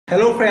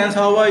Hello friends,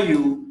 how are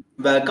you?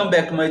 Welcome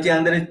back to my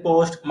channel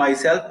Therichpost.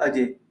 Myself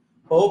Ajay.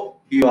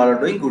 Hope you all are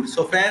doing good.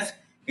 So friends,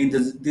 in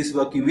this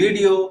working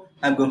video,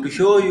 I'm going to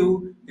show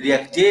you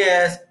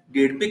Reactjs,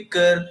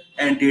 DatePicker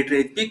and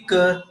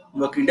DateRangePicker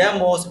working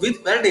demos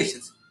with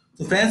validations.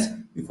 So friends,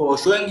 before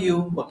showing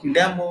you working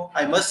demo,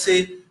 I must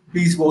say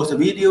please watch the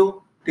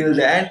video till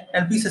the end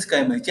and please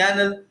subscribe my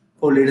channel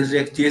for latest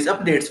Reactjs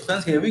updates. So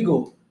friends, here we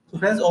go. So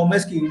friends, on my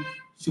screen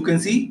you can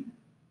see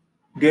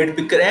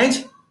DatePicker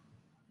and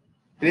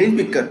range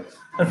picker.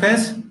 And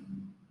friends,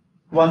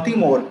 one thing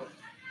more,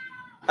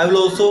 I will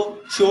also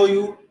show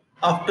you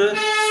after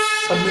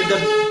submit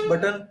the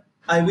button,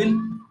 I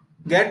will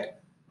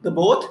get the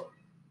both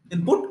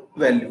input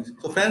values.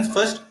 So friends,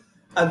 first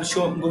I'm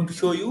going to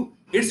show you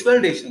its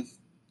validations.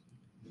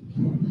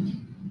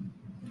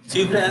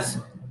 See friends,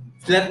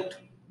 select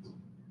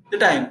the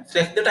time.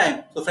 Select the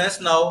time. So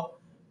friends, now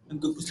I'm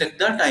going to select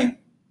the time.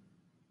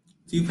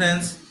 See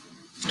friends,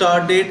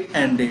 start date,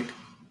 end date.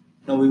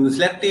 Now we will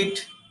select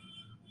it.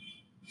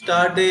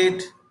 Start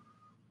date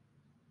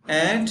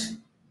and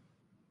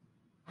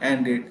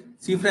end date.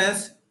 See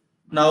friends,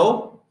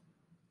 now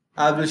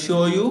I will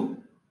show you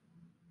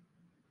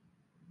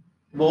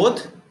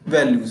both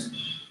values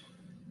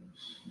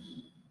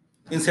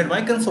inside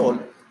my console.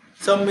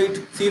 Submit.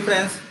 See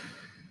friends,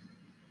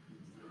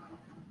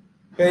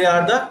 here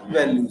are the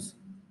values.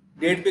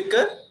 Date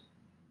picker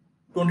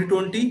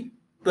 2020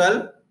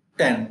 12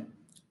 10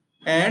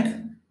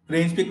 and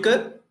range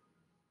picker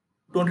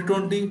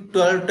 2020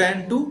 12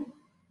 10 to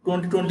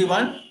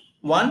 2021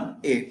 1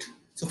 8.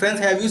 So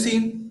friends, have you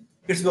seen?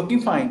 It's working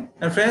fine.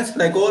 And friends,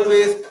 like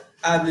always,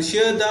 I will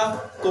share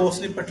the code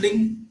snippet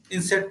link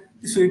inside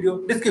this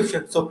video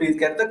description. So please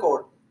get the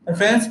code. And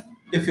friends,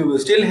 if you will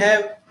still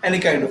have any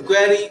kind of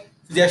query,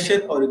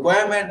 suggestion or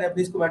requirement, then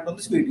please comment on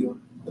this video.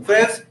 So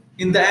friends,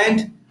 in the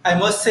end, I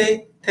must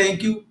say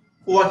thank you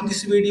for watching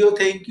this video.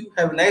 Thank you.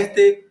 Have a nice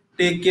day.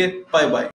 Take care. Bye bye.